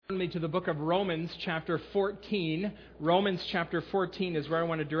Me to the book of Romans chapter 14. Romans chapter 14 is where I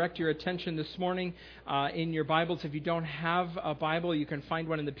want to direct your attention this morning in your Bibles. If you don't have a Bible, you can find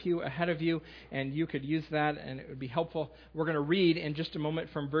one in the pew ahead of you, and you could use that, and it would be helpful. We're going to read in just a moment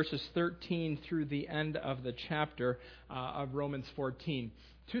from verses 13 through the end of the chapter of Romans 14.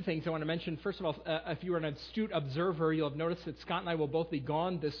 Two things I want to mention. First of all, if you are an astute observer, you'll have noticed that Scott and I will both be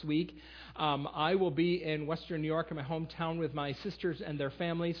gone this week. I will be in Western New York in my hometown with my sisters and their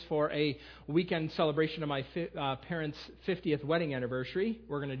families for a weekend celebration of my parents' 50th wedding anniversary.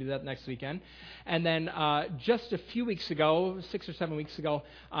 We're going to do that next weekend. And then just a few weeks ago, 6 or 7 weeks ago,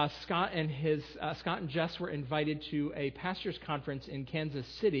 Scott and Jess were invited to a pastors' conference in Kansas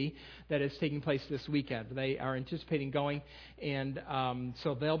City that is taking place this weekend. They are anticipating going, and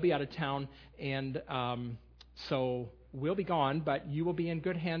so they'll be out of town, and so we'll be gone, but you will be in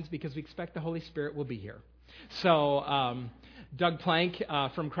good hands because we expect the Holy Spirit will be here. So Doug Plank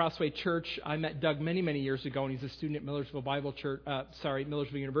from Crossway Church, I met Doug many, many years ago, and he's a student at Millersville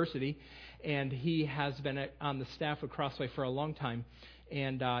Millersville University, and he has been on the staff of Crossway for a long time,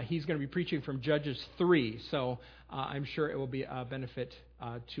 and he's going to be preaching from Judges 3, so I'm sure it will be a benefit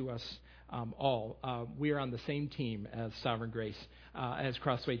to us all. We are on the same team as Sovereign Grace, as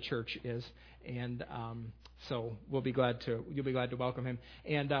Crossway Church is, and so you'll be glad to welcome him.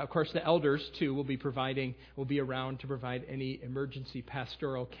 And of course, the elders too will be around to provide any emergency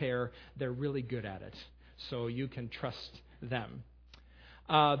pastoral care. They're really good at it, so you can trust them.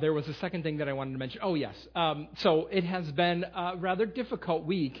 There was a second thing that I wanted to mention. Oh yes, so it has been a rather difficult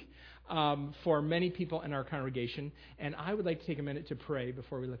week for many people in our congregation, and I would like to take a minute to pray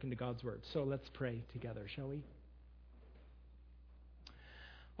before we look into God's Word. So let's pray together, shall we?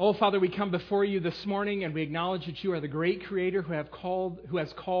 Oh, Father, we come before you this morning, and we acknowledge that you are the great Creator who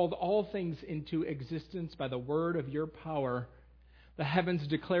has called all things into existence by the word of your power. The heavens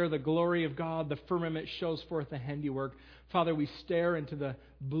declare the glory of God. The firmament shows forth the handiwork. Father, we stare into the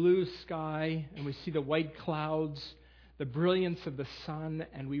blue sky, and we see the white clouds, the brilliance of the sun,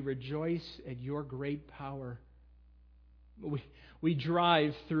 and we rejoice at your great power. We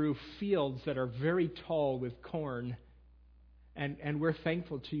drive through fields that are very tall with corn, and we're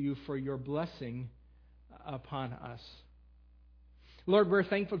thankful to you for your blessing upon us. Lord, we're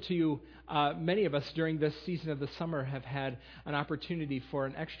thankful to you. Many of us during this season of the summer have had an opportunity for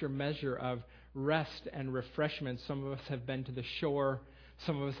an extra measure of rest and refreshment. Some of us have been to the shore.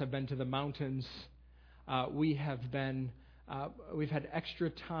 Some of us have been to the mountains. We've had extra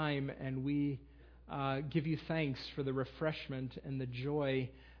time, and we give you thanks for the refreshment and the joy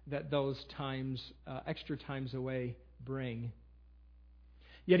that those extra times away bring.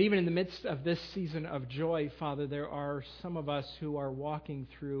 Yet even in the midst of this season of joy, Father, there are some of us who are walking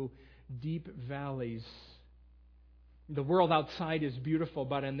through deep valleys. The world outside is beautiful,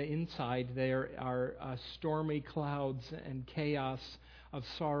 but on the inside there are stormy clouds and chaos of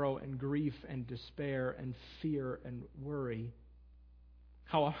sorrow and grief and despair and fear and worry.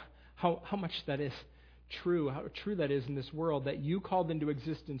 How much that is true, how true that is in this world that you called into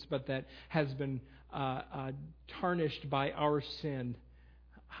existence, but that has been tarnished by our sin.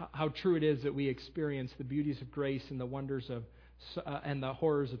 How true it is that we experience the beauties of grace and the wonders of and the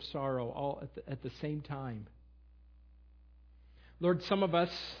horrors of sorrow all at the same time. Lord, some of us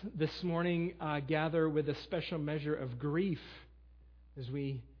this morning gather with a special measure of grief as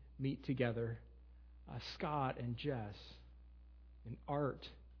we meet together. Scott and Jess and Art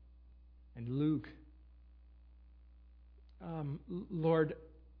and Luke. Lord,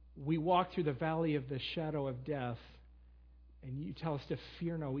 we walk through the valley of the shadow of death, and you tell us to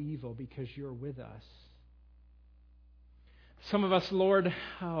fear no evil because you're with us. Some of us, Lord,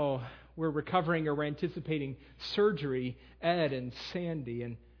 we're recovering or we're anticipating surgery. Ed and Sandy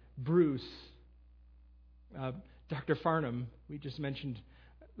and Bruce. Dr. Farnham, we just mentioned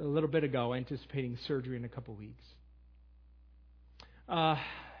a little bit ago, anticipating surgery in a couple weeks.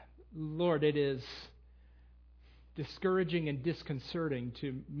 Lord, it is discouraging and disconcerting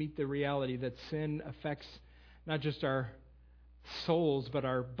to meet the reality that sin affects not just our souls, but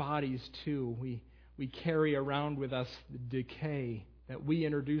our bodies too. We carry around with us the decay that we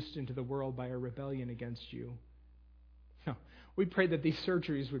introduced into the world by our rebellion against you. We pray that these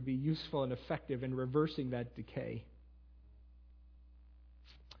surgeries would be useful and effective in reversing that decay.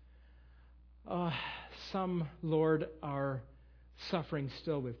 Some, Lord, are suffering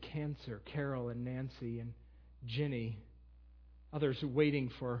still with cancer. Carol and Nancy and Ginny. Others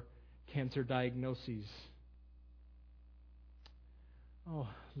waiting for cancer diagnoses. Oh,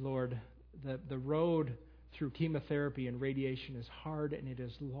 Lord, the road through chemotherapy and radiation is hard and it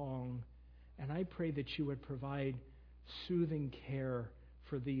is long. And I pray that you would provide soothing care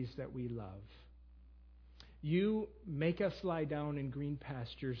for these that we love. You make us lie down in green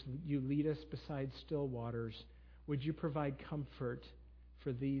pastures. You lead us beside still waters. Would you provide comfort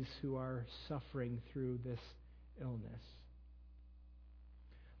for these who are suffering through this illness?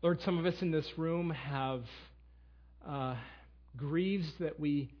 Lord, some of us in this room have griefs that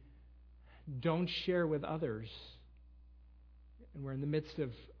we don't share with others. And we're in the midst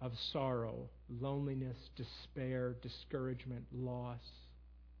of sorrow, loneliness, despair, discouragement, loss.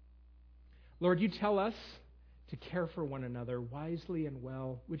 Lord, you tell us to care for one another wisely and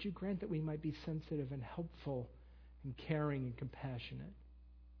well. Would you grant that we might be sensitive and helpful and caring and compassionate?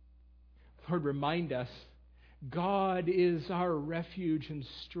 Lord, remind us, God is our refuge and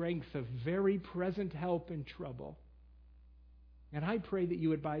strength, a very present help in trouble. And I pray that you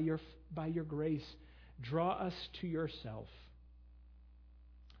would, by your grace, draw us to yourself,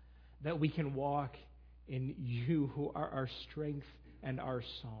 that we can walk in you who are our strength and our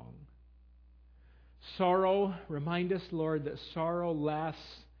song. Sorrow, remind us, Lord, that sorrow lasts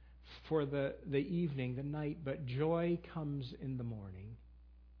for the evening, the night, but joy comes in the morning.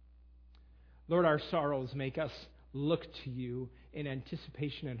 Lord, our sorrows make us look to you in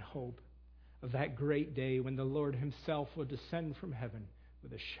anticipation and hope of that great day when the Lord himself will descend from heaven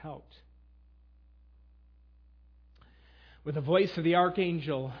with a shout, with the voice of the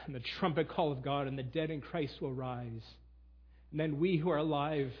archangel and the trumpet call of God, and the dead in Christ will rise. And then we who are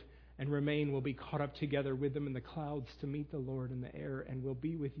alive and remain will be caught up together with them in the clouds to meet the Lord in the air, and will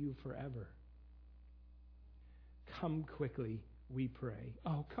be with you forever. Come quickly, we pray.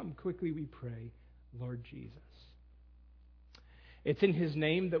 Oh, come quickly, we pray, Lord Jesus. It's in his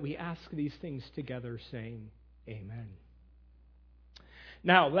name that we ask these things together, saying, Amen.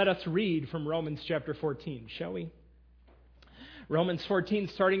 Now, let us read from Romans chapter 14, shall we? Romans 14,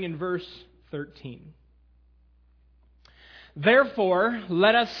 starting in verse 13. Therefore,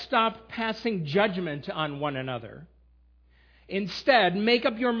 let us stop passing judgment on one another. Instead, make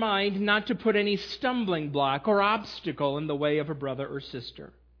up your mind not to put any stumbling block or obstacle in the way of a brother or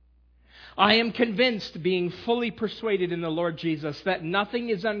sister. I am convinced, being fully persuaded in the Lord Jesus, that nothing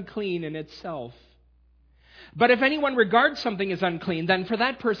is unclean in itself. But if anyone regards something as unclean, then for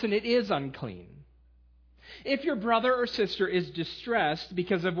that person it is unclean. If your brother or sister is distressed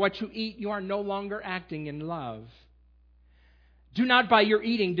because of what you eat, you are no longer acting in love. Do not by your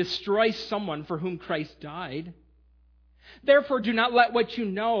eating destroy someone for whom Christ died. Therefore, do not let what you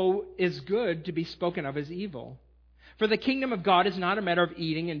know is good to be spoken of as evil. For the kingdom of God is not a matter of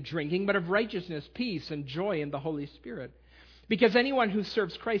eating and drinking, but of righteousness, peace, and joy in the Holy Spirit. Because anyone who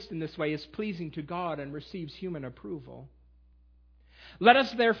serves Christ in this way is pleasing to God and receives human approval. Let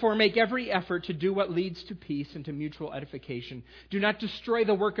us therefore make every effort to do what leads to peace and to mutual edification. Do not destroy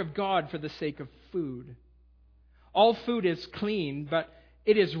the work of God for the sake of food. All food is clean, but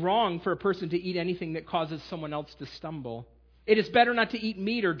it is wrong for a person to eat anything that causes someone else to stumble. It is better not to eat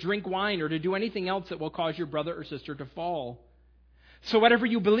meat or drink wine or to do anything else that will cause your brother or sister to fall. So whatever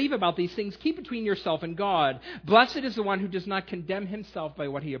you believe about these things, keep between yourself and God. Blessed is the one who does not condemn himself by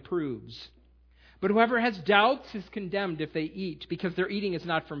what he approves. But whoever has doubts is condemned if they eat, because their eating is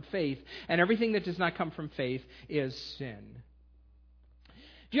not from faith, and everything that does not come from faith is sin.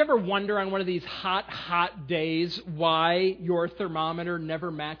 Do you ever wonder on one of these hot days why your thermometer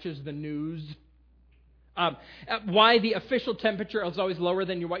never matches the news? Why the official temperature is always lower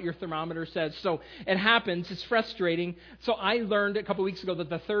than what your thermometer says. So it happens. It's frustrating. So I learned a couple weeks ago that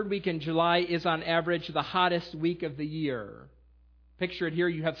the third week in July is on average the hottest week of the year. Picture it here.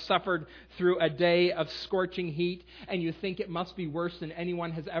 You have suffered through a day of scorching heat, and you think it must be worse than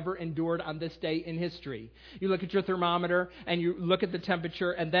anyone has ever endured on this day in history. You look at your thermometer, and you look at the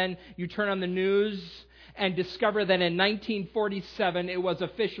temperature, and then you turn on the news and discover that in 1947 it was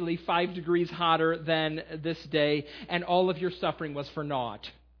officially 5 degrees hotter than this day, and all of your suffering was for naught.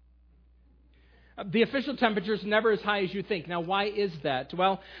 The official temperature is never as high as you think. Now, why is that?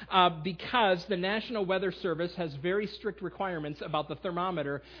 Well, because the National Weather Service has very strict requirements about the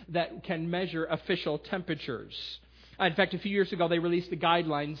thermometer that can measure official temperatures. In fact, a few years ago, they released the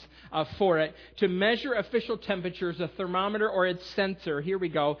guidelines for it. To measure official temperatures, a thermometer or its sensor, here we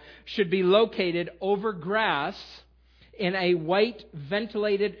go, should be located over grass in a white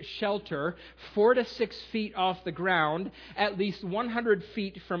ventilated shelter 4 to 6 feet off the ground, at least 100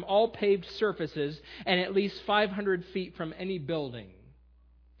 feet from all paved surfaces, and at least 500 feet from any building.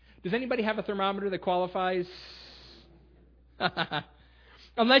 Does anybody have a thermometer that qualifies?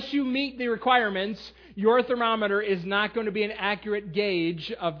 Unless you meet the requirements, your thermometer is not going to be an accurate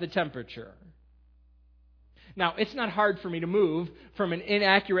gauge of the temperature. Now, it's not hard for me to move from an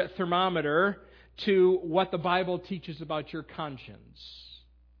inaccurate thermometer to what the Bible teaches about your conscience.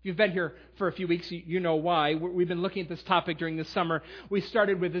 If you've been here for a few weeks, you know why. We've been looking at this topic during the summer. We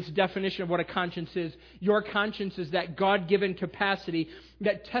started with this definition of what a conscience is. Your conscience is that God-given capacity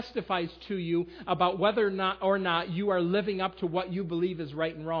that testifies to you about whether or not you are living up to what you believe is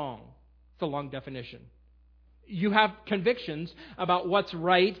right and wrong. It's a long definition. You have convictions about what's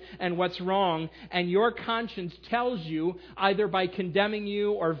right and what's wrong, and your conscience tells you, either by condemning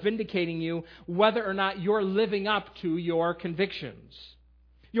you or vindicating you, whether or not you're living up to your convictions.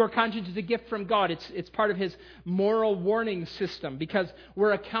 Your conscience is a gift from God. It's part of His moral warning system. Because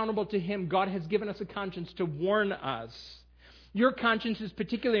we're accountable to Him, God has given us a conscience to warn us. Your conscience is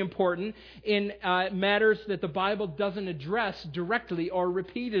particularly important in matters that the Bible doesn't address directly or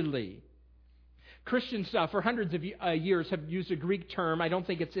repeatedly. Christians for hundreds of years have used a Greek term. I don't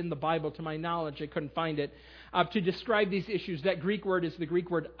think it's in the Bible to my knowledge. I couldn't find it. To describe these issues, that Greek word is the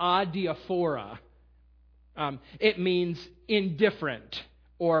Greek word adiaphora. It means indifferent,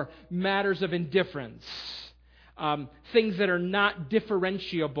 or matters of indifference, things that are not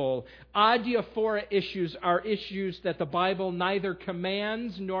differentiable. Adiaphora issues are issues that the Bible neither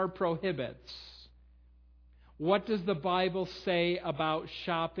commands nor prohibits. What does the Bible say about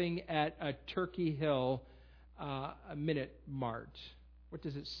shopping at a Turkey Hill Minute Mart? What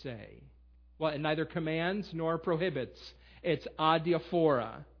does it say? Well, it neither commands nor prohibits. It's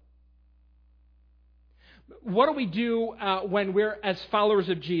adiaphora. What do we do when we're, as followers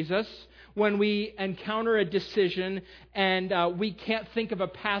of Jesus, when we encounter a decision and we can't think of a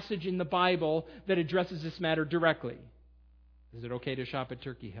passage in the Bible that addresses this matter directly? Is it okay to shop at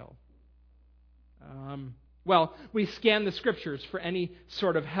Turkey Hill? Well, we scan the Scriptures for any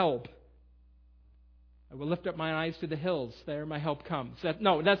sort of help. I will lift up my eyes to the hills. There my help comes.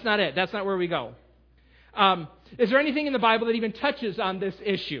 No, that's not it. That's not where we go. Is there anything in the Bible that even touches on this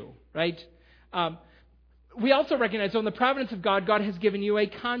issue? Right? We also recognize, in the providence of God, God has given you a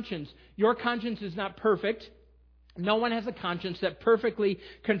conscience. Your conscience is not perfect. No one has a conscience that perfectly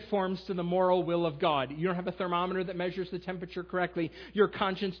conforms to the moral will of God. You don't have a thermometer that measures the temperature correctly. Your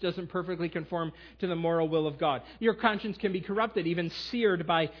conscience doesn't perfectly conform to the moral will of God. Your conscience can be corrupted, even seared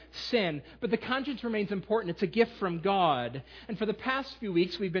by sin. But the conscience remains important. It's a gift from God. And for the past few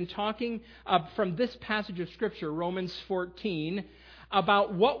weeks, we've been talking from this passage of Scripture, Romans 14,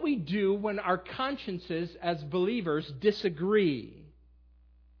 about what we do when our consciences as believers disagree.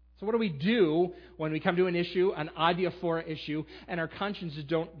 So what do we do when we come to an issue, an adiaphora issue, and our consciences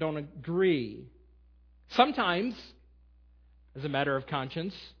don't agree? Sometimes, as a matter of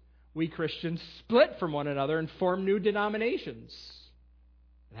conscience, we Christians split from one another and form new denominations.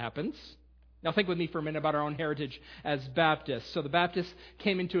 It happens. Now think with me for a minute about our own heritage as Baptists. So the Baptists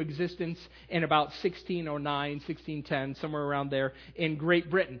came into existence in about 1609, 1610, somewhere around there in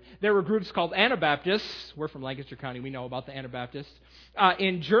Great Britain. There were groups called Anabaptists. We're from Lancaster County. We know about the Anabaptists.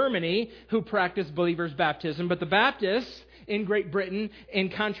 In Germany, who practiced believers' baptism. But the Baptists in Great Britain, in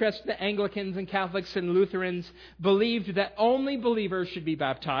contrast to the Anglicans and Catholics and Lutherans, believed that only believers should be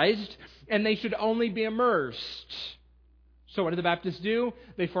baptized and they should only be immersed. So what did the Baptists do?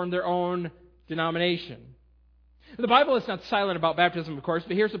 They formed their own denomination. The Bible is not silent about baptism, of course,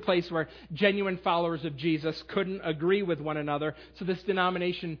 but here's a place where genuine followers of Jesus couldn't agree with one another, so this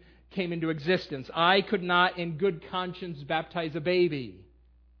denomination came into existence. I could not, in good conscience, baptize a baby.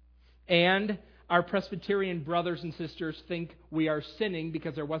 And our Presbyterian brothers and sisters think we are sinning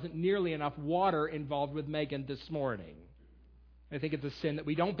because there wasn't nearly enough water involved with Megan this morning. I think it's a sin that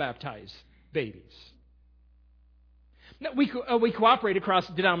we don't baptize babies. Now, we cooperate across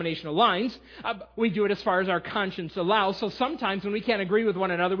denominational lines. We do it as far as our conscience allows. So sometimes when we can't agree with one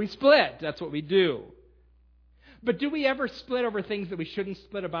another, we split. That's what we do. But do we ever split over things that we shouldn't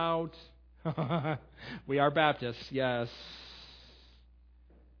split about? We are Baptists, yes.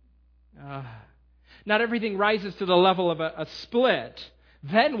 Not everything rises to the level of a split.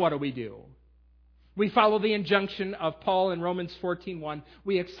 Then what do? We follow the injunction of Paul in Romans 14:1.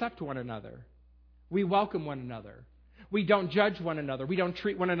 We accept one another. We welcome one another. We don't judge one another. We don't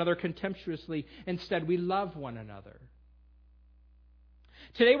treat one another contemptuously. Instead, we love one another.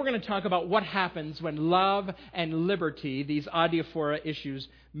 Today we're going to talk about what happens when love and liberty, these adiaphora issues,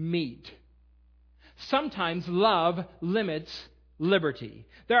 meet. Sometimes love limits liberty.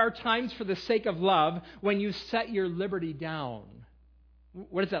 There are times for the sake of love when you set your liberty down.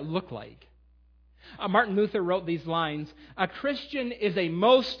 What does that look like? Martin Luther wrote these lines, "A Christian is a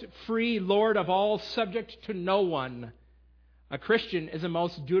most free Lord of all, subject to no one. A Christian is a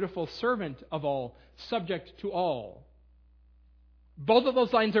most dutiful servant of all, subject to all." Both of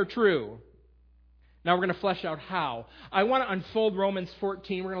those lines are true. Now we're going to flesh out how. I want to unfold Romans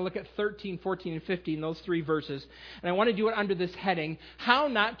 14. We're going to look at 13, 14, and 15, those three verses. And I want to do it under this heading, How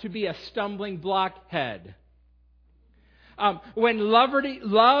Not to Be a Stumbling Blockhead. When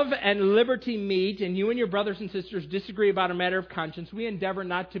love and liberty meet, and you and your brothers and sisters disagree about a matter of conscience, we endeavor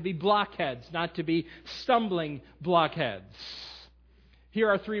not to be blockheads, not to be stumbling blockheads. Here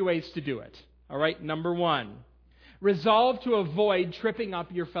are three ways to do it. All right, number one, resolve to avoid tripping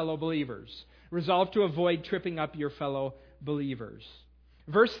up your fellow believers. Resolve to avoid tripping up your fellow believers.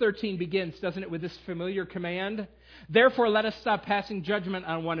 Verse 13 begins, doesn't it, with this familiar command? Therefore, let us stop passing judgment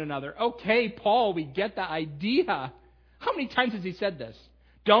on one another. Okay, Paul, we get the idea. How many times has he said this?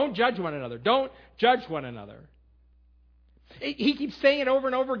 Don't judge one another. Don't judge one another. He keeps saying it over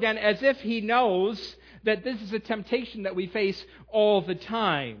and over again as if he knows that this is a temptation that we face all the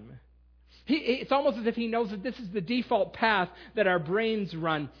time. It's almost as if he knows that this is the default path that our brains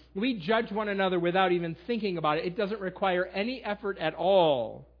run. We judge one another without even thinking about it. It doesn't require any effort at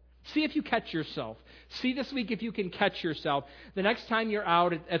all. See if you catch yourself. See this week if you can catch yourself. The next time you're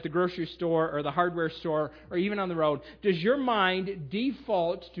out at the grocery store or the hardware store or even on the road, does your mind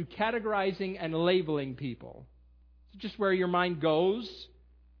default to categorizing and labeling people? Is it just where your mind goes?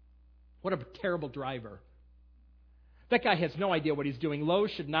 What a terrible driver. That guy has no idea what he's doing.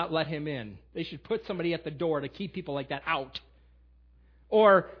 Lowe's should not let him in. They should put somebody at the door to keep people like that out.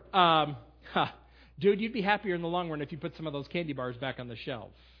 Or, dude, you'd be happier in the long run if you put some of those candy bars back on the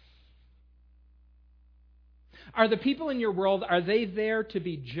shelf. Are the people in your world, are they there to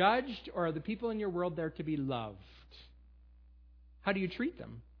be judged, or are the people in your world there to be loved? How do you treat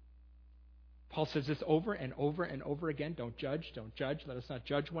them? Paul says this over and over and over again. Don't judge, let us not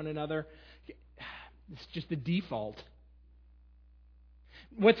judge one another. It's just the default.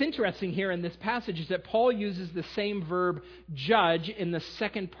 What's interesting here in this passage is that Paul uses the same verb, judge, in the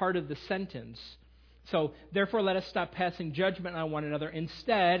second part of the sentence. So, therefore, let us stop passing judgment on one another.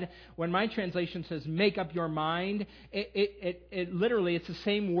 Instead, when my translation says make up your mind, it literally, it's the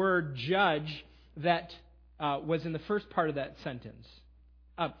same word, judge, that was in the first part of that sentence.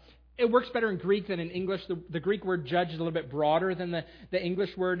 It works better in Greek than in English. The Greek word judge is a little bit broader than the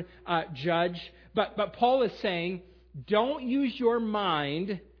English word judge. But Paul is saying, don't use your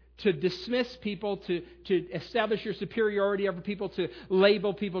mind to dismiss people, to establish your superiority over people, to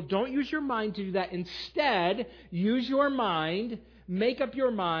label people. Don't use your mind to do that. Instead, use your mind, make up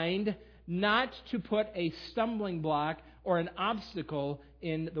your mind not to put a stumbling block or an obstacle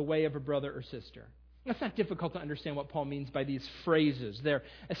in the way of a brother or sister. It's not difficult to understand what Paul means by these phrases. They're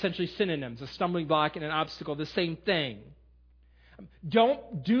essentially synonyms. A stumbling block and an obstacle, the same thing.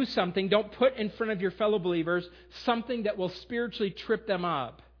 Don't do something, don't put in front of your fellow believers something that will spiritually trip them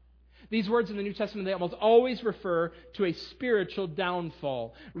up. These words in the New Testament, they almost always refer to a spiritual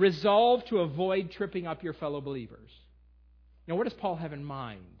downfall. Resolve to avoid tripping up your fellow believers. Now, what does Paul have in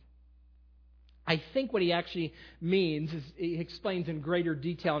mind? I think what he actually means is, he explains in greater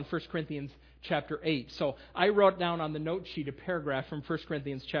detail in 1 Corinthians chapter 8. So I wrote down on the note sheet a paragraph from 1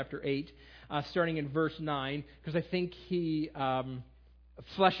 Corinthians chapter 8, starting in verse 9, because I think he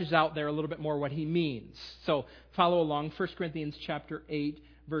fleshes out there a little bit more what he means. So follow along, 1 Corinthians chapter 8,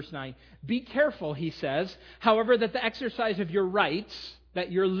 verse 9. Be careful, he says, however, that the exercise of your rights,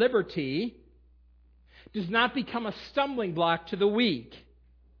 that your liberty, does not become a stumbling block to the weak.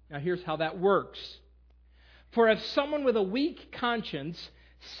 Now here's how that works. For if someone with a weak conscience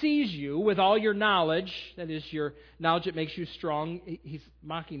sees you with all your knowledge, that is your knowledge that makes you strong, he's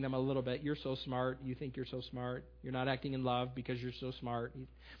mocking them a little bit. You're so smart. You think you're so smart. You're not acting in love because you're so smart.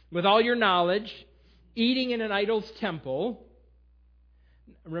 With all your knowledge, eating in an idol's temple.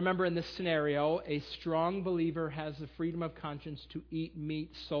 Remember, in this scenario, a strong believer has the freedom of conscience to eat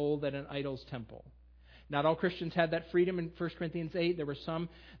meat sold at an idol's temple. Not all Christians had that freedom in 1 Corinthians 8. There were some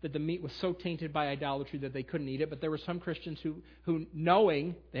that the meat was so tainted by idolatry that they couldn't eat it. But there were some Christians who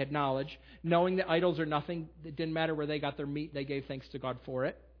knowing, they had knowledge, knowing that idols are nothing, it didn't matter where they got their meat, they gave thanks to God for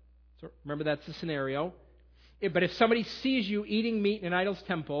it. So remember, that's the scenario. But if somebody sees you eating meat in an idol's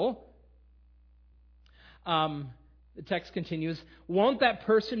temple, the text continues, won't that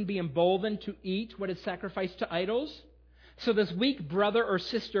person be emboldened to eat what is sacrificed to idols? So this weak brother or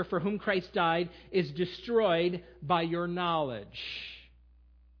sister for whom Christ died is destroyed by your knowledge.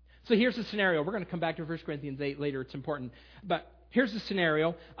 So here's the scenario. We're going to come back to 1 Corinthians 8 later. It's important. But Here's the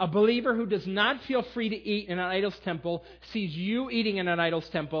scenario. A believer who does not feel free to eat in an idol's temple sees you eating in an idol's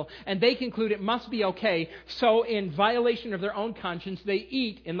temple, and they conclude it must be okay. So in violation of their own conscience, they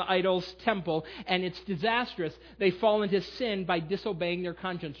eat in the idol's temple, and it's disastrous. They fall into sin by disobeying their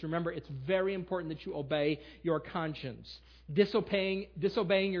conscience. Remember, it's very important that you obey your conscience.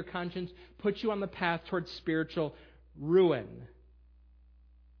 Disobeying your conscience puts you on the path towards spiritual ruin.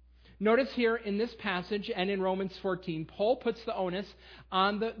 Notice here in this passage and in Romans 14, Paul puts the onus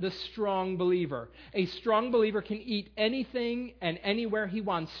on the strong believer. A strong believer can eat anything and anywhere he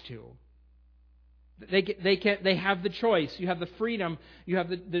wants to. They have the choice. You have the freedom. You have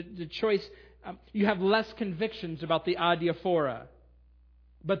the choice. You have less convictions about the adiaphora.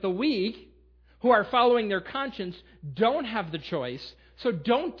 But the weak, who are following their conscience, don't have the choice. So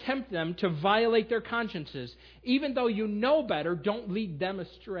don't tempt them to violate their consciences. Even though you know better, don't lead them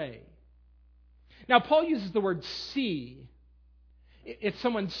astray. Now, Paul uses the word see. If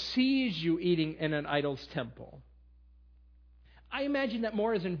someone sees you eating in an idol's temple, I imagine that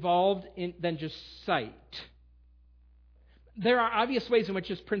more is involved than just sight. There are obvious ways in which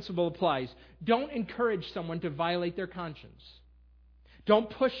this principle applies. Don't encourage someone to violate their conscience. Don't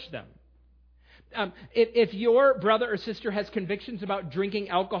push them. If your brother or sister has convictions about drinking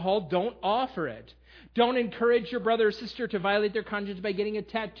alcohol, don't offer it. Don't encourage your brother or sister to violate their conscience by getting a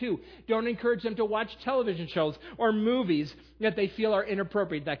tattoo. Don't encourage them to watch television shows or movies that they feel are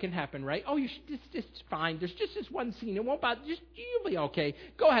inappropriate. That can happen, right? Oh, it's fine. There's just this one scene. It won't bother. You'll be okay.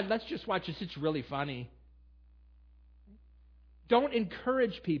 Go ahead. Let's just watch this. It's really funny. Don't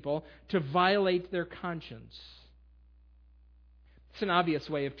encourage people to violate their conscience. It's an obvious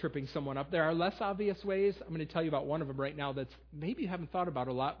way of tripping someone up. There are less obvious ways. I'm going to tell you about one of them right now that's maybe you haven't thought about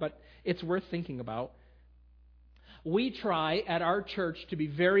a lot, but it's worth thinking about. We try at our church to be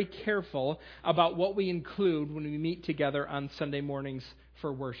very careful about what we include when we meet together on Sunday mornings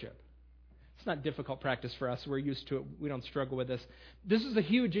for worship. It's not difficult practice for us. We're used to it. We don't struggle with this. This is a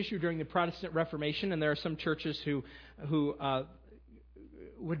huge issue during the Protestant Reformation, and there are some churches who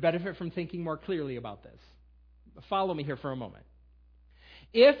would benefit from thinking more clearly about this. Follow me here for a moment.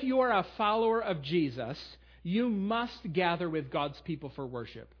 If you are a follower of Jesus, you must gather with God's people for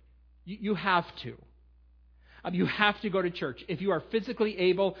worship. You have to. You have to go to church. If you are physically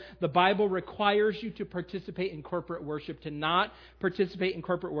able, the Bible requires you to participate in corporate worship. To not participate in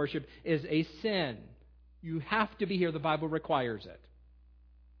corporate worship is a sin. You have to be here. The Bible requires it.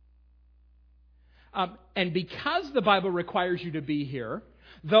 And because the Bible requires you to be here,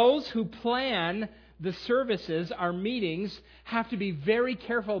 those who plan the services, our meetings, have to be very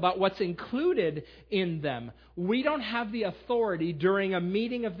careful about what's included in them. We don't have the authority during a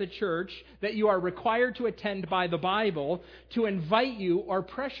meeting of the church that you are required to attend by the Bible to invite you or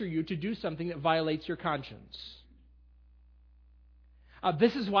pressure you to do something that violates your conscience.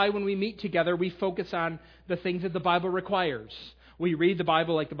 This is why when we meet together, we focus on the things that the Bible requires. We read the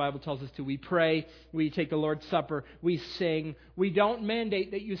Bible like the Bible tells us to. We pray. We take the Lord's Supper. We sing. We don't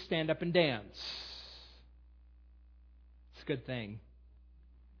mandate that you stand up and dance. It's a good thing.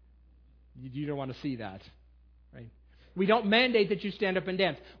 You don't want to see that, right? We don't mandate that you stand up and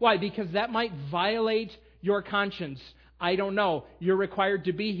dance. Why? Because that might violate your conscience. I don't know. You're required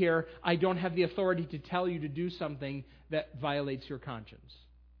to be here. I don't have the authority to tell you to do something that violates your conscience.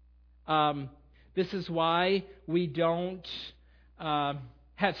 This is why we don't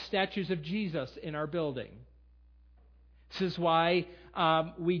have statues of Jesus in our building. This is why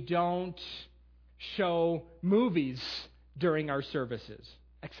we don't show movies during our services,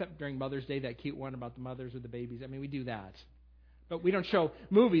 except during Mother's Day, that cute one about the mothers with the babies. I mean, we do that. But we don't show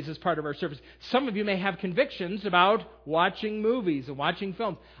movies as part of our service. Some of you may have convictions about watching movies and watching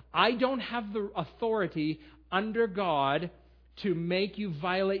films. I don't have the authority under God to make you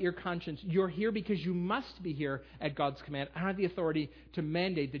violate your conscience. You're here because you must be here at God's command. I don't have the authority to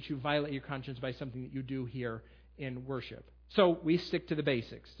mandate that you violate your conscience by something that you do here in worship. So we stick to the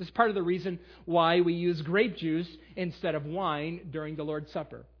basics. This is part of the reason why we use grape juice instead of wine during the Lord's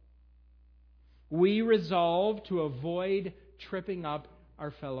Supper. We resolve to avoid tripping up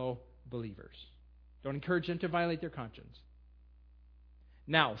our fellow believers. Don't encourage them to violate their conscience.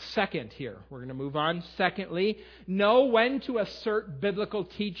 Now, second here, we're going to move on. Secondly, know when to assert biblical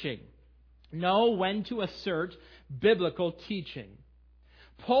teaching. Know when to assert biblical teaching.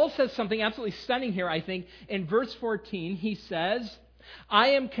 Paul says something absolutely stunning here, I think. In verse 14, he says, I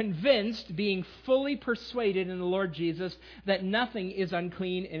am convinced, being fully persuaded in the Lord Jesus, that nothing is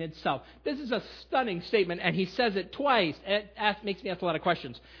unclean in itself. This is a stunning statement, and he says it twice. It makes me ask a lot of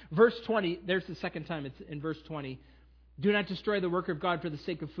questions. Verse 20, there's the second time it's in verse 20. Do not destroy the work of God for the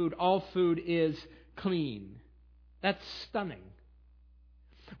sake of food. All food is clean. That's stunning.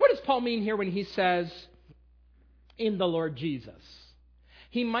 Paul mean here when he says, in the Lord Jesus?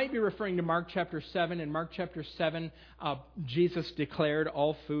 He might be referring to Mark chapter 7. In Mark chapter 7, Jesus declared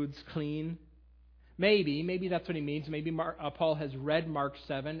all foods clean. Maybe that's what he means. Maybe Paul has read Mark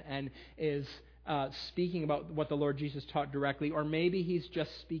 7 and is speaking about what the Lord Jesus taught directly. Or maybe he's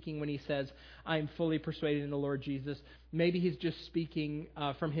just speaking when he says, I am fully persuaded in the Lord Jesus. Maybe he's just speaking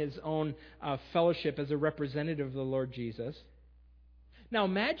from his own fellowship as a representative of the Lord Jesus. Now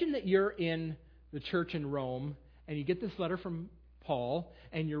imagine that you're in the church in Rome and you get this letter from Paul,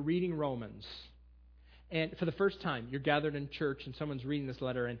 and you're reading Romans. And for the first time, you're gathered in church, and someone's reading this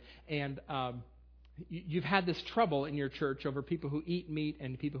letter, and you've had this trouble in your church over people who eat meat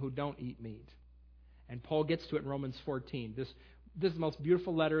and people who don't eat meat. And Paul gets to it in Romans 14. This is the most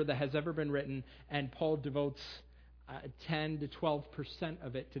beautiful letter that has ever been written, and Paul devotes 10 to 12%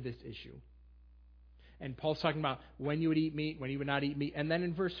 of it to this issue. And Paul's talking about when you would eat meat, when you would not eat meat. And then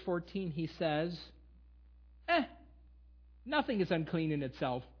in verse 14, he says, nothing is unclean in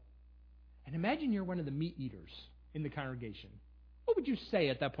itself. And imagine you're one of the meat eaters in the congregation. What would you say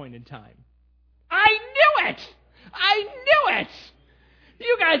at that point in time? I knew it! I knew it!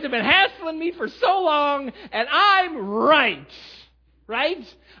 You guys have been hassling me for so long, and I'm right.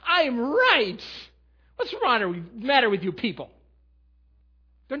 Right? I'm right. What's the matter with you people?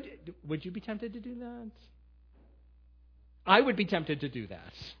 Would you be tempted to do that? I would be tempted to do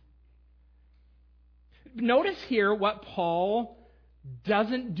that. Notice here what Paul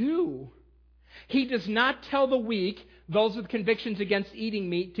doesn't do. He does not tell the weak, those with convictions against eating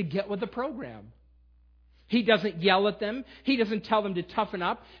meat, to get with the program. He doesn't yell at them. He doesn't tell them to toughen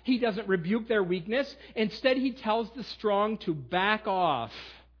up. He doesn't rebuke their weakness. Instead, he tells the strong to back off.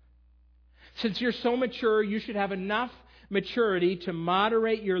 Since you're so mature, you should have enough maturity to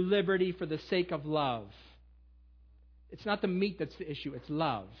moderate your liberty for the sake of love. It's not the meat that's the issue, it's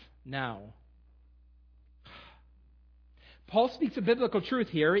love now. Paul speaks a biblical truth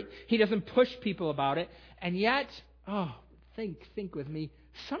here. He doesn't push people about it. And yet, think with me,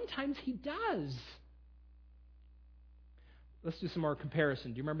 sometimes he does. Let's do some more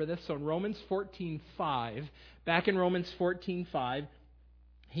comparison. Do you remember this? So in Romans 14:5, back in Romans 14:5,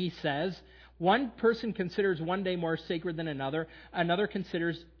 he says, one person considers one day more sacred than another. Another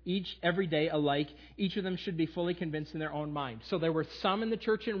considers every day alike. Each of them should be fully convinced in their own mind. So there were some in the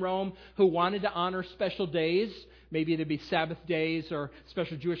church in Rome who wanted to honor special days. Maybe it would be Sabbath days or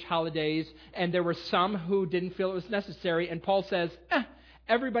special Jewish holidays. And there were some who didn't feel it was necessary. And Paul says,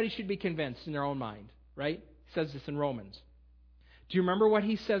 everybody should be convinced in their own mind. Right? He says this in Romans. Do you remember what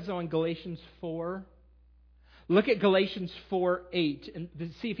he says, though, in Galatians 4? Look at Galatians 4:8 and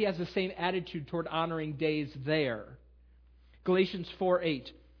see if he has the same attitude toward honoring days there. Galatians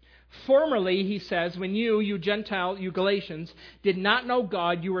 4:8. Formerly, he says, when you Gentile, you Galatians, did not know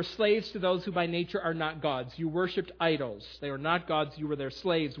God, you were slaves to those who by nature are not gods. You worshipped idols. They were not gods, you were their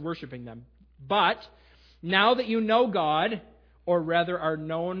slaves worshiping them. But now that you know God, or rather are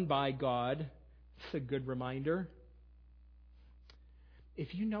known by God, it's a good reminder.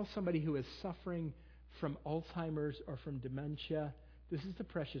 If you know somebody who is suffering from Alzheimer's or from dementia, this is the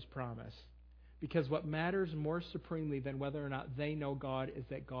precious promise. Because what matters more supremely than whether or not they know God is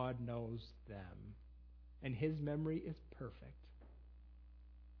that God knows them. And His memory is perfect.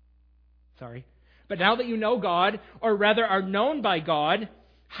 But now that you know God, or rather are known by God,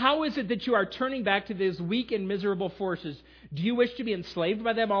 how is it that you are turning back to these weak and miserable forces? Do you wish to be enslaved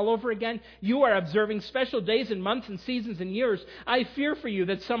by them all over again? You are observing special days and months and seasons and years. I fear for you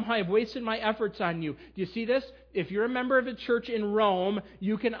that somehow I have wasted my efforts on you. Do you see this? If you're a member of a church in Rome,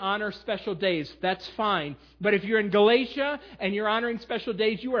 you can honor special days. That's fine. But if you're in Galatia and you're honoring special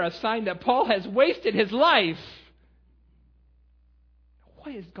days, you are a sign that Paul has wasted his life.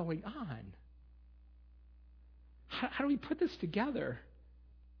 What is going on? How do we put this together?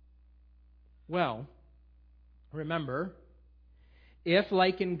 Well, remember, if,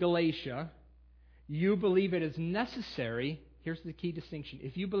 like in Galatia, you believe it is necessary, here's the key distinction.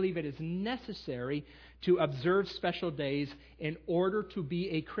 If you believe it is necessary to observe special days in order to be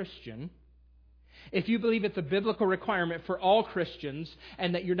a Christian, if you believe it's a biblical requirement for all Christians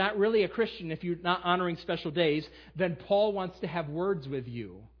and that you're not really a Christian if you're not honoring special days, then Paul wants to have words with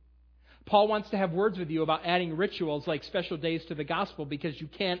you. Paul wants to have words with you about adding rituals like special days to the gospel because you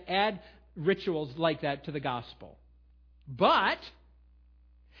can't add rituals like that to the gospel. But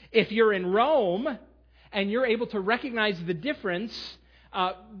if you're in Rome and you're able to recognize the difference,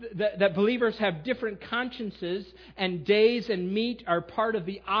 that believers have different consciences and days and meat are part of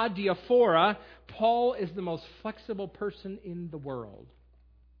the adiaphora, Paul is the most flexible person in the world.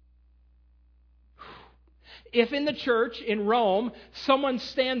 If in the church in Rome, someone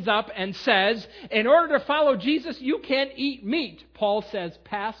stands up and says, in order to follow Jesus, you can't eat meat, Paul says,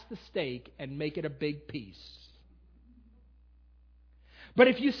 pass the steak and make it a big piece. But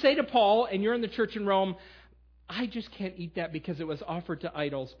if you say to Paul, and you're in the church in Rome, I just can't eat that because it was offered to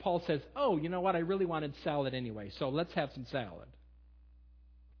idols, Paul says, oh, you know what, I really wanted salad anyway, so let's have some salad.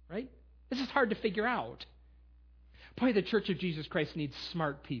 Right? This is hard to figure out. Boy, the Church of Jesus Christ needs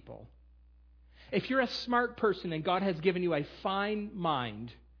smart people. If you're a smart person and God has given you a fine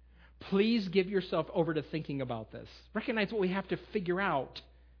mind, please give yourself over to thinking about this. Recognize what we have to figure out.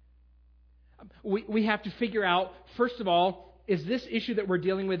 We have to figure out, first of all, is this issue that we're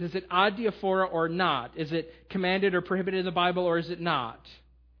dealing with, is it adiaphora or not? Is it commanded or prohibited in the Bible or is it not?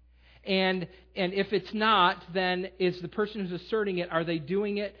 And if it's not, then is the person who's asserting it, are they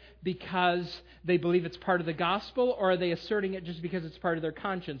doing it because they believe it's part of the gospel, or are they asserting it just because it's part of their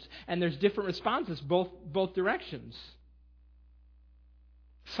conscience? And there's different responses, both directions.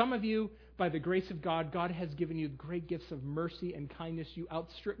 Some of you, by the grace of God, God has given you great gifts of mercy and kindness. You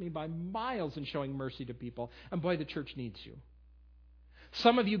outstrip me by miles in showing mercy to people. And boy, the church needs you.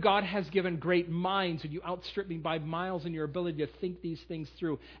 Some of you, God has given great minds, and you outstrip me by miles in your ability to think these things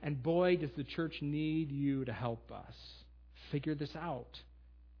through. And boy, does the church need you to help us figure this out.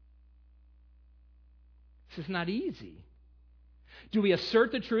 This is not easy. Do we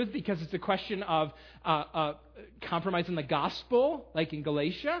assert the truth because it's a question of compromising the gospel, like in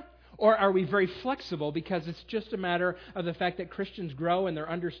Galatia? Or are we very flexible because it's just a matter of the fact that Christians grow and they're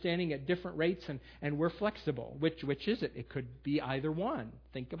understanding at different rates and we're flexible? Which is it? It could be either one.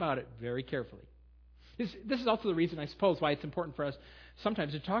 Think about it very carefully. This is also the reason, I suppose, why it's important for us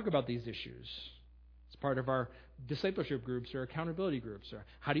sometimes to talk about these issues. It's part of our discipleship groups or accountability groups. Or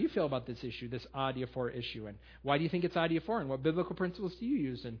how do you feel about this issue, this adiaphora issue? And why do you think it's adiaphora? And what biblical principles do you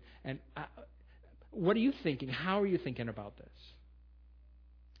use? And what are you thinking? How are you thinking about this?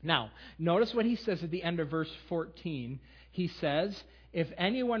 Now, notice what he says at the end of verse 14. He says, if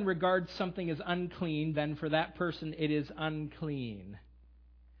anyone regards something as unclean, then for that person it is unclean.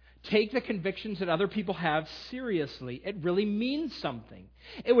 Take the convictions that other people have seriously. It really means something.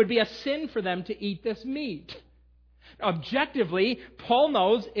 It would be a sin for them to eat this meat. Objectively, Paul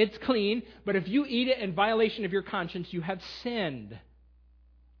knows it's clean, but if you eat it in violation of your conscience, you have sinned.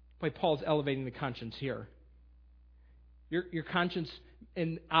 Boy, Paul's elevating the conscience here. Your conscience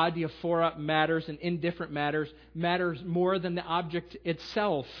in adiaphora matters, and indifferent matters more than the object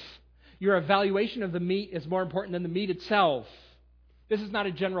itself. Your evaluation of the meat is more important than the meat itself. This is not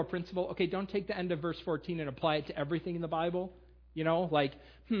a general principle. Okay, don't take the end of verse 14 and apply it to everything in the Bible. You know, like,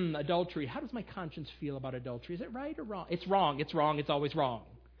 adultery. How does my conscience feel about adultery? Is it right or wrong? It's wrong. It's wrong. It's always wrong.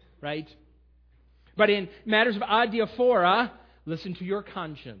 Right? But in matters of adiaphora, listen to your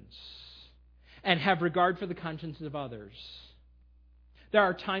conscience and have regard for the consciences of others. There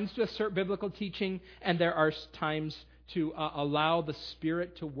are times to assert biblical teaching, and there are times to allow the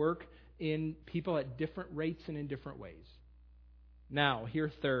Spirit to work in people at different rates and in different ways. Now,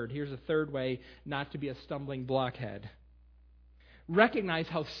 here's a third way not to be a stumbling blockhead. Recognize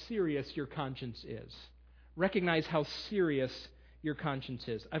how serious your conscience is. Recognize how serious your conscience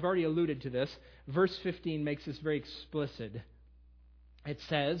is. I've already alluded to this. Verse 15 makes this very explicit. It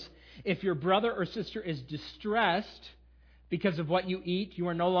says, if your brother or sister is distressed because of what you eat, you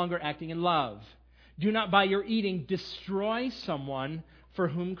are no longer acting in love. Do not by your eating destroy someone for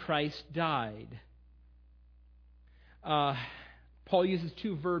whom Christ died. Paul uses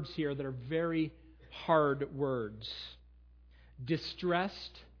two verbs here that are very hard words.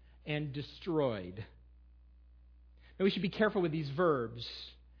 Distressed and destroyed. Now we should be careful with these verbs,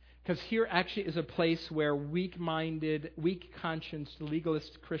 because here actually is a place where weak-minded, weak-conscienced,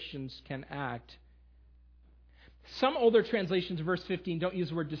 legalist Christians can act. Some older translations of verse 15 don't use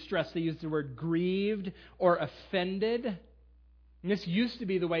the word distressed. They use the word grieved or offended. And this used to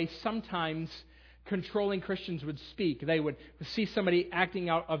be the way sometimes controlling Christians would speak. They would see somebody acting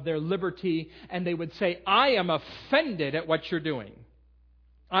out of their liberty, and they would say, I am offended at what you're doing.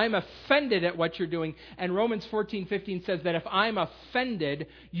 I'm offended at what you're doing. And Romans 14:15 says that if I'm offended,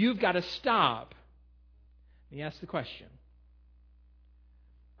 you've got to stop. Let me ask the question.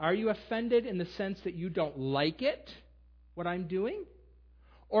 Are you offended in the sense that you don't like it, what I'm doing?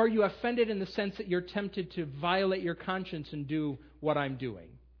 Or are you offended in the sense that you're tempted to violate your conscience and do what I'm doing?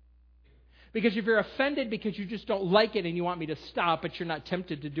 Because if you're offended because you just don't like it and you want me to stop, but you're not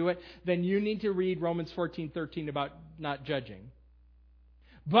tempted to do it, then you need to read Romans 14:13 about not judging.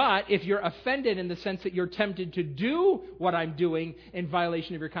 But if you're offended in the sense that you're tempted to do what I'm doing in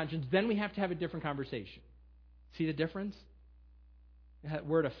violation of your conscience, then we have to have a different conversation. See the difference? That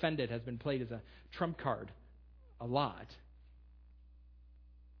word offended has been played as a trump card a lot.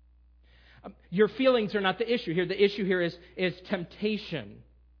 Your feelings are not the issue here. The issue here is temptation.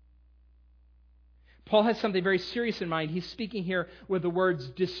 Paul has something very serious in mind. He's speaking here with the words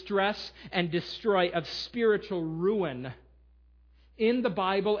distress and destroy, of spiritual ruin. In the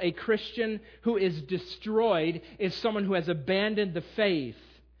Bible, a Christian who is destroyed is someone who has abandoned the faith.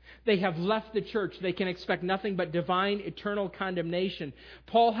 They have left the church. They can expect nothing but divine, eternal condemnation.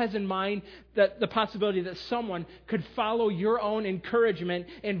 Paul has in mind that the possibility that someone could follow your own encouragement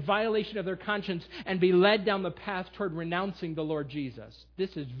in violation of their conscience and be led down the path toward renouncing the Lord Jesus.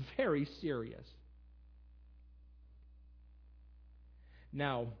 This is very serious.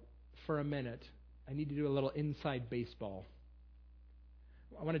 Now, for a minute, I need to do a little inside baseball.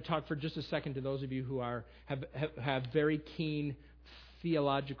 I want to talk for just a second to those of you who have very keen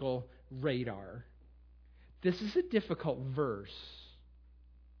theological radar. This is a difficult verse.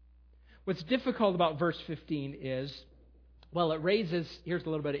 What's difficult about verse 15 is, well, it raises, here's a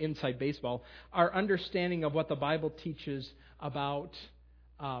little bit of inside baseball, our understanding of what the Bible teaches about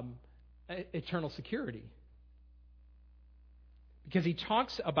eternal security. Because he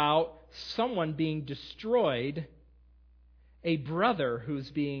talks about someone being destroyed, a brother who's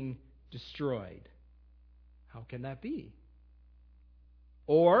being destroyed. How can that be?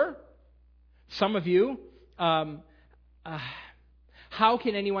 Or, some of you, how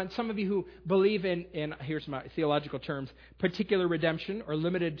can anyone, some of you who believe in, here's my theological terms, particular redemption or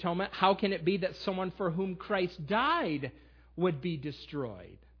limited atonement, how can it be that someone for whom Christ died would be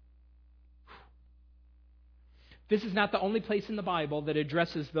destroyed? This is not the only place in the Bible that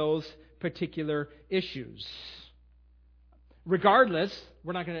addresses those particular issues. Regardless,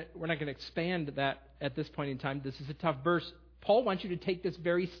 we're not going to expand that at this point in time. This is a tough verse. Paul wants you to take this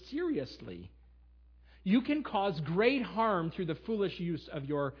very seriously. You can cause great harm through the foolish use of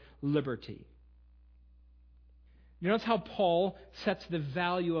your liberty. You notice how Paul sets the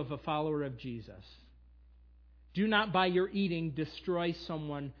value of a follower of Jesus. Do not by your eating destroy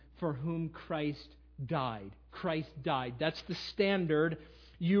someone for whom Christ died. Christ died. That's the standard.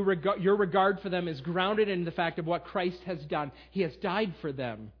 Your regard for them is grounded in the fact of what Christ has done. He has died for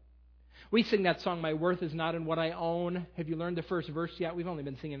them. We sing that song, My Worth is Not in What I Own. Have you learned the first verse yet? We've only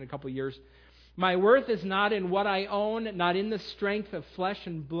been singing it a couple of years. My worth is not in what I own, not in the strength of flesh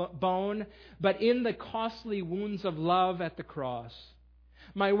and bone, but in the costly wounds of love at the cross.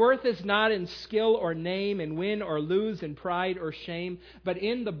 My worth is not in skill or name, in win or lose, in pride or shame, but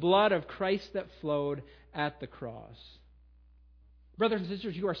in the blood of Christ that flowed at the cross. Brothers and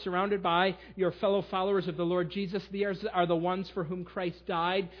sisters, you are surrounded by your fellow followers of the Lord Jesus. These are the ones for whom Christ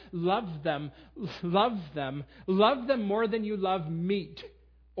died. Love them. Love them. Love them more than you love meat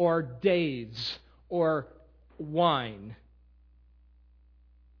or days or wine.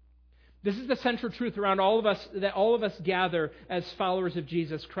 This is the central truth around all of us, that all of us gather as followers of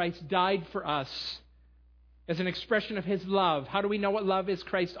Jesus. Christ died for us as an expression of His love. How do we know what love is?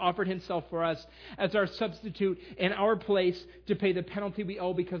 Christ offered Himself for us as our substitute in our place to pay the penalty we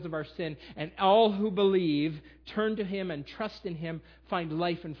owe because of our sin. And all who believe, turn to Him and trust in Him, find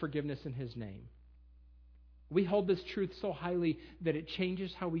life and forgiveness in His name. We hold this truth so highly that it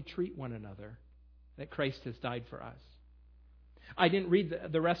changes how we treat one another, that Christ has died for us. I didn't read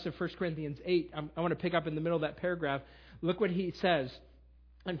the rest of 1 Corinthians 8. I want to pick up in the middle of that paragraph. Look what he says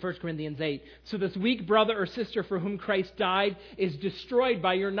in 1 Corinthians 8. So this weak brother or sister for whom Christ died is destroyed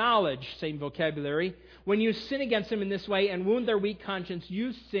by your knowledge, same vocabulary. When you sin against him in this way and wound their weak conscience,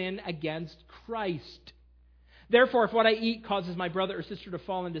 you sin against Christ. Therefore, if what I eat causes my brother or sister to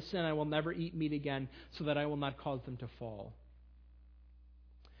fall into sin, I will never eat meat again, so that I will not cause them to fall.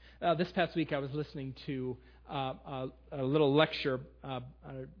 This past week I was listening to a little lecture, a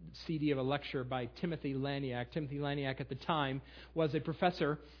CD of a lecture by Timothy Laniak. Timothy Laniak at the time was a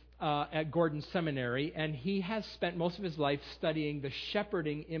professor at Gordon Seminary, and he has spent most of his life studying the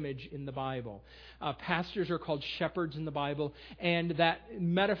shepherding image in the Bible. Pastors are called shepherds in the Bible, and that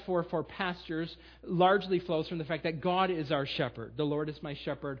metaphor for pastors largely flows from the fact that God is our shepherd. The Lord is my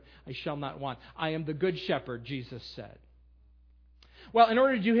shepherd, I shall not want. I am the good shepherd, Jesus said. Well, in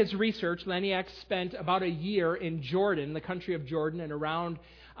order to do his research, Laniak spent about a year in Jordan, the country of Jordan, and around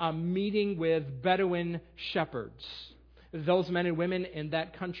meeting with Bedouin shepherds. Those men and women in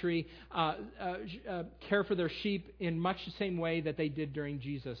that country care for their sheep in much the same way that they did during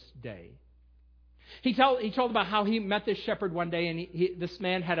Jesus' day. He told about how he met this shepherd one day, and this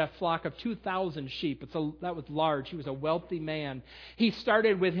man had a flock of 2,000 sheep. That was large. He was a wealthy man. He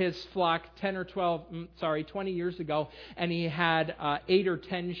started with his flock 20 years ago, and he had 8 or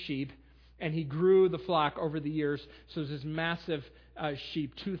 10 sheep, and he grew the flock over the years. So there's this massive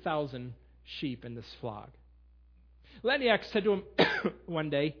sheep, 2,000 sheep in this flock. Leniak said to him one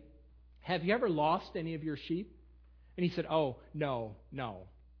day, "Have you ever lost any of your sheep?" And he said, "Oh, no. And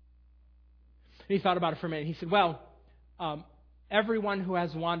he thought about it for a minute. He said, "Well, everyone who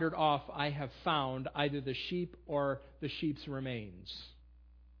has wandered off, I have found either the sheep or the sheep's remains."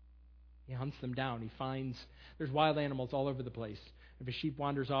 He hunts them down. He finds there's wild animals all over the place. If a sheep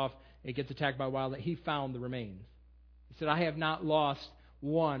wanders off, it gets attacked by wild. He found the remains. He said, "I have not lost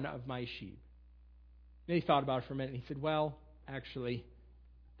one of my sheep." Then he thought about it for a minute, and he said, "Well, actually,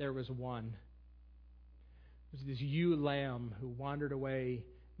 there was one. It was this ewe lamb who wandered away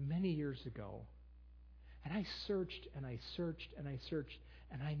many years ago. And I searched, and I searched, and I searched,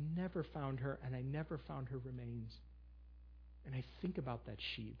 and I never found her, and I never found her remains. And I think about that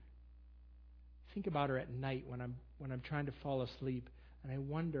sheep. Think about her at night when I'm trying to fall asleep, and I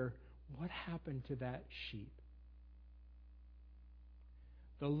wonder, what happened to that sheep?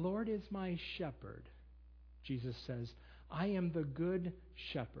 The Lord is my shepherd," Jesus says. "I am the good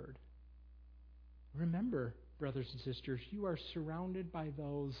shepherd." Remember, brothers and sisters, you are surrounded by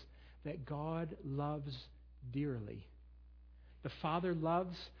those that God loves dearly. The Father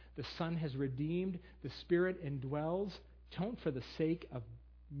loves, the Son has redeemed, the Spirit indwells. Don't, for the sake of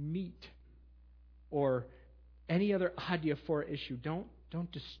meat or any other idea for issue,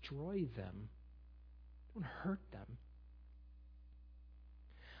 don't destroy them. Don't hurt them.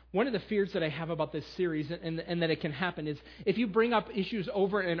 One of the fears that I have about this series, and that it can happen, is if you bring up issues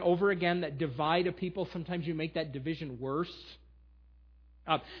over and over again that divide a people, sometimes you make that division worse.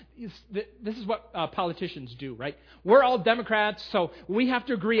 This is what politicians do, right? We're all Democrats, so we have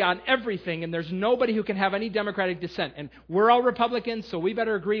to agree on everything, and there's nobody who can have any Democratic dissent. And we're all Republicans, so we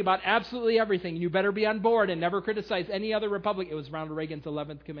better agree about absolutely everything. You better be on board and never criticize any other Republican. It was Ronald Reagan's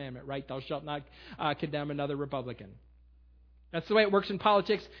 11th commandment, right? Thou shalt not condemn another Republican. That's the way it works in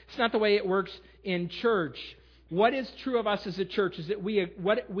politics. It's not the way it works in church. What is true of us as a church is that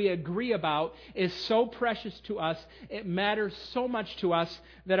what we agree about is so precious to us, it matters so much to us,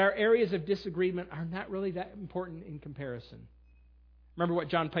 that our areas of disagreement are not really that important in comparison. Remember what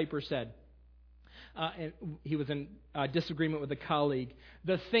John Piper said. And he was in disagreement with a colleague.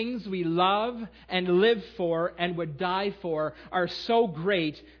 "The things we love and live for and would die for are so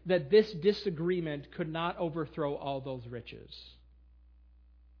great that this disagreement could not overthrow all those riches."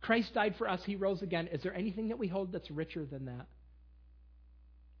 Christ died for us. He rose again. Is there anything that we hold that's richer than that?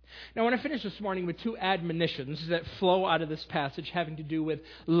 Now, I want to finish this morning with two admonitions that flow out of this passage having to do with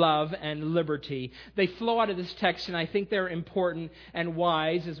love and liberty. They flow out of this text, and I think they're important and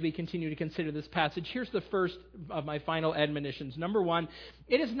wise as we continue to consider this passage. Here's the first of my final admonitions. Number one,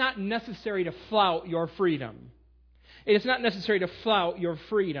 it is not necessary to flout your freedom. It is not necessary to flout your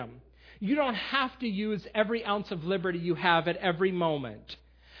freedom. You don't have to use every ounce of liberty you have at every moment.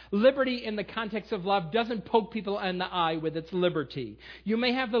 Liberty in the context of love doesn't poke people in the eye with its liberty. You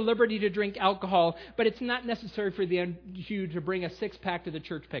may have the liberty to drink alcohol, but it's not necessary for you to bring a six-pack to the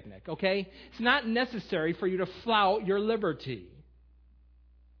church picnic, okay? It's not necessary for you to flout your liberty.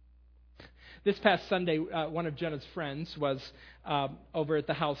 This past Sunday, one of Jenna's friends was over at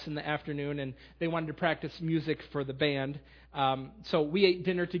the house in the afternoon, and they wanted to practice music for the band. So we ate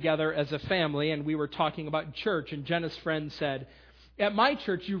dinner together as a family, and we were talking about church, and Jenna's friend said, "At my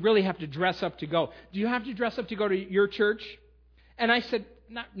church, you really have to dress up to go. Do you have to dress up to go to your church?" And I said,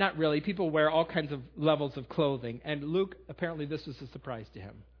 not really. People wear all kinds of levels of clothing. And Luke, apparently this was a surprise to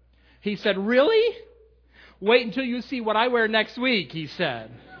him. He said, "Really? Wait until you see what I wear next week," he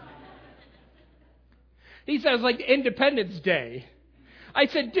said. He said, "It's like Independence Day." I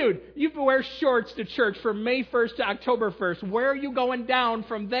said, "Dude, you wear shorts to church from May 1st to October 1st. Where are you going down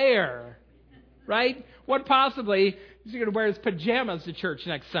from there? Right? What possibly... He's going to wear his pajamas to church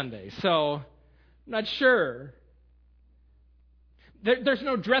next Sunday. So, I'm not sure. There's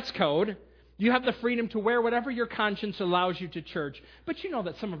no dress code. You have the freedom to wear whatever your conscience allows you to church. But you know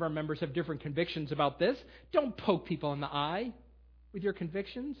that some of our members have different convictions about this. Don't poke people in the eye with your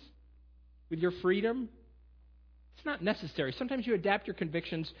convictions, with your freedom. It's not necessary. Sometimes you adapt your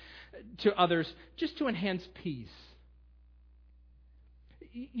convictions to others just to enhance peace.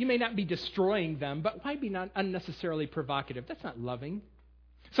 You may not be destroying them, but why be not unnecessarily provocative? That's not loving.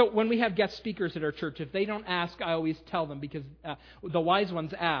 So when we have guest speakers at our church, if they don't ask, I always tell them, because the wise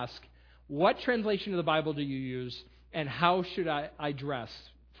ones ask, "What translation of the Bible do you use, and how should I dress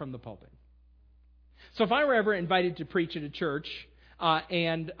from the pulpit?" So if I were ever invited to preach at a church,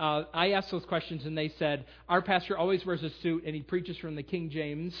 and I asked those questions, and they said, "Our pastor always wears a suit, and he preaches from the King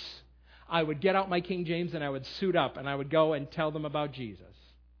James," I would get out my King James, and I would suit up, and I would go and tell them about Jesus.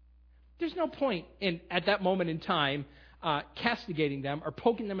 There's no point at that moment in time castigating them or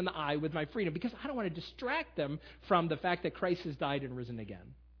poking them in the eye with my freedom because I don't want to distract them from the fact that Christ has died and risen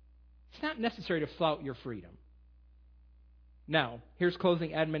again. It's not necessary to flout your freedom. Now, here's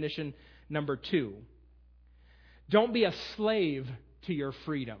closing admonition number 2. Don't be a slave to your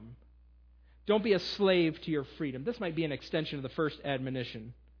freedom. Don't be a slave to your freedom. This might be an extension of the first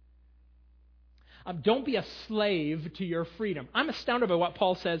admonition. Don't be a slave to your freedom. I'm astounded by what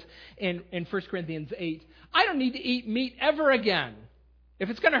Paul says in 1 Corinthians 8. I don't need to eat meat ever again. If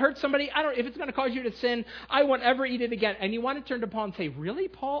it's going to hurt somebody, if it's going to cause you to sin, I won't ever eat it again. And you want to turn to Paul and say, really,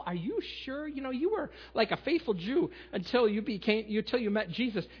 Paul? Are you sure? You were like a faithful Jew until you met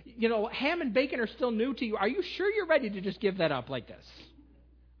Jesus. Ham and bacon are still new to you. Are you sure you're ready to just give that up like this?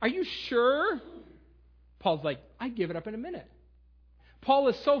 Are you sure? Paul's like, I'd give it up in a minute. Paul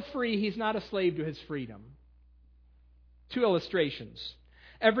is so free, he's not a slave to his freedom. 2 illustrations.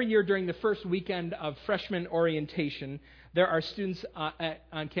 Every year during the first weekend of freshman orientation, there are students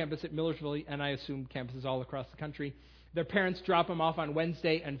on campus at Millersville, and I assume campuses all across the country. Their parents drop them off on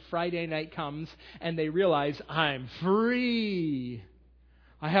Wednesday, and Friday night comes, and they realize, I'm free.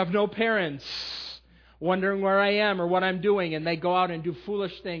 I have no parents wondering where I am or what I'm doing, and they go out and do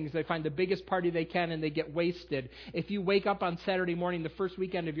foolish things. They find the biggest party they can, and they get wasted. If you wake up on Saturday morning, the first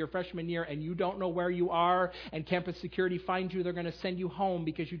weekend of your freshman year, and you don't know where you are, and campus security finds you, they're going to send you home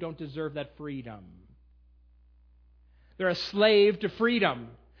because you don't deserve that freedom. They're a slave to freedom.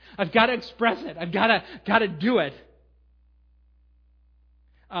 I've got to express it. I've got to do it.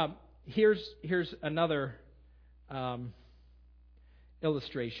 Here's another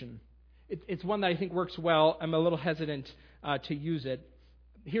illustration. It's one that I think works well. I'm a little hesitant to use it.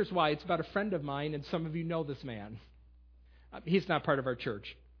 Here's why. It's about a friend of mine, and some of you know this man. He's not part of our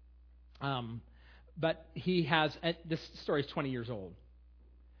church. But he has, this story is 20 years old.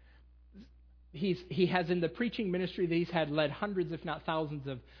 He has in the preaching ministry that he's had led hundreds, if not thousands,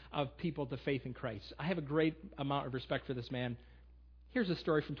 of people to faith in Christ. I have a great amount of respect for this man. Here's a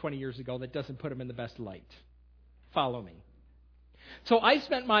story from 20 years ago that doesn't put him in the best light. Follow me. So I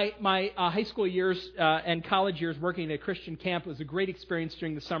spent my high school years and college years working at a Christian camp. It was a great experience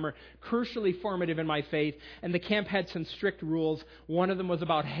during the summer, crucially formative in my faith. And the camp had some strict rules. One of them was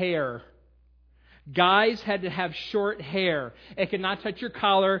about hair. Guys had to have short hair. It could not touch your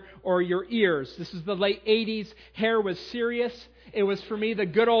collar or your ears. This is the late 80s. Hair was serious. It was, for me, the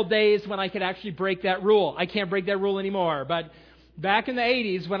good old days when I could actually break that rule. I can't break that rule anymore. But back in the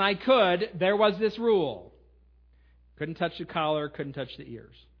 80s, when I could, there was this rule. Couldn't touch the collar, couldn't touch the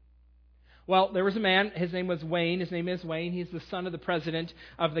ears. Well, there was a man. His name was Wayne. His name is Wayne. He's the son of the president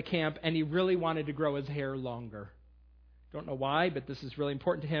of the camp, and he really wanted to grow his hair longer. Don't know why, but this is really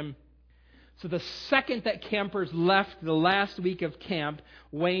important to him. So the second that campers left the last week of camp,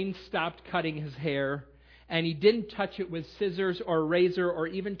 Wayne stopped cutting his hair, and he didn't touch it with scissors or razor or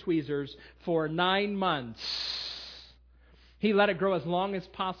even tweezers for 9 months. He let it grow as long as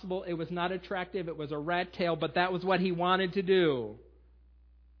possible. It was not attractive. It was a rat tail, but that was what he wanted to do.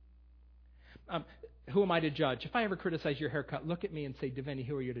 Who am I to judge? If I ever criticize your haircut, look at me and say, Deveni,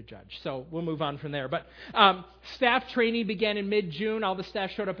 who are you to judge? So we'll move on from there. But staff training began in mid-June. All the staff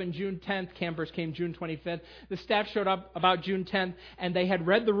showed up in June 10th. Campers came June 25th. The staff showed up about June 10th, and they had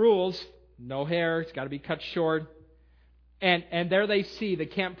read the rules. No hair. It's got to be cut short. And there they see the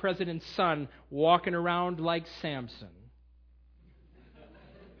camp president's son walking around like Samson.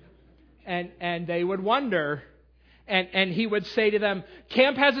 And they would wonder, and he would say to them,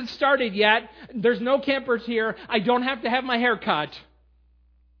 camp hasn't started yet. There's no campers here. I don't have to have my hair cut.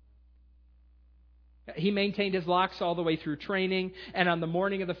 He maintained his locks all the way through training, and on the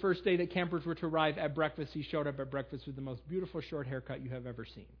morning of the first day that campers were to arrive at breakfast, he showed up at breakfast with the most beautiful short haircut you have ever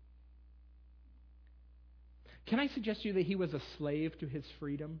seen. Can I suggest to you that he was a slave to his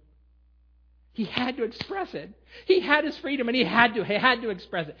freedom? He had to express it. He had his freedom, and he had to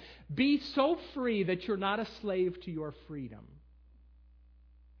express it. Be so free that you're not a slave to your freedom.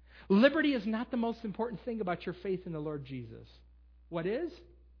 Liberty is not the most important thing about your faith in the Lord Jesus. What is?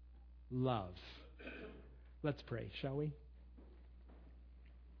 Love. Let's pray, shall we?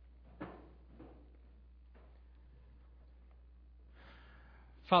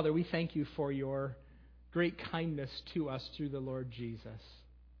 Father, we thank you for your great kindness to us through the Lord Jesus.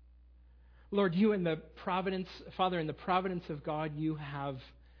 Lord, you in the providence, Father, in the providence of God, you have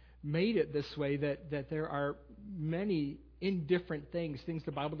made it this way that there are many indifferent things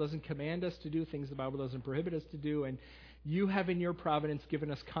the Bible doesn't command us to do, things the Bible doesn't prohibit us to do, and you have in your providence given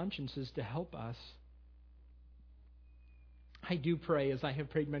us consciences to help us. I do pray, as I have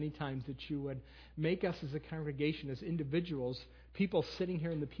prayed many times, that you would make us as a congregation, as individuals, people sitting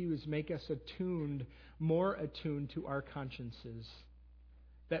here in the pews, make us attuned, more attuned to our consciences,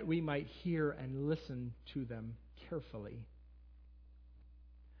 that we might hear and listen to them carefully.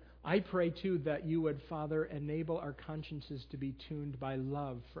 I pray, too, that you would, Father, enable our consciences to be tuned by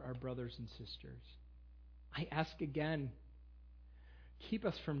love for our brothers and sisters. I ask again, keep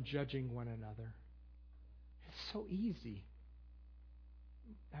us from judging one another. It's so easy.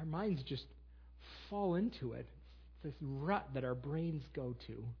 Our minds just fall into it. It's this rut that our brains go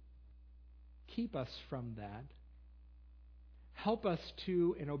to. Keep us from that. Help us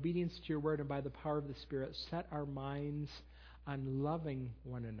to, in obedience to your word and by the power of the Spirit, set our minds on loving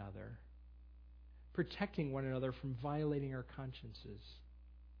one another, protecting one another from violating our consciences,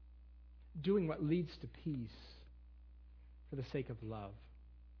 doing what leads to peace for the sake of love.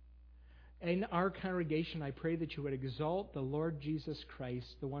 In our congregation, I pray that you would exalt the Lord Jesus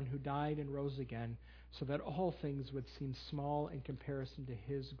Christ, the one who died and rose again, so that all things would seem small in comparison to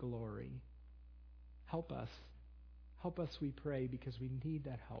his glory. Help us. Help us, we pray, because we need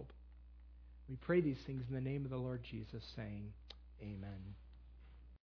that help. We pray these things in the name of the Lord Jesus, saying, Amen.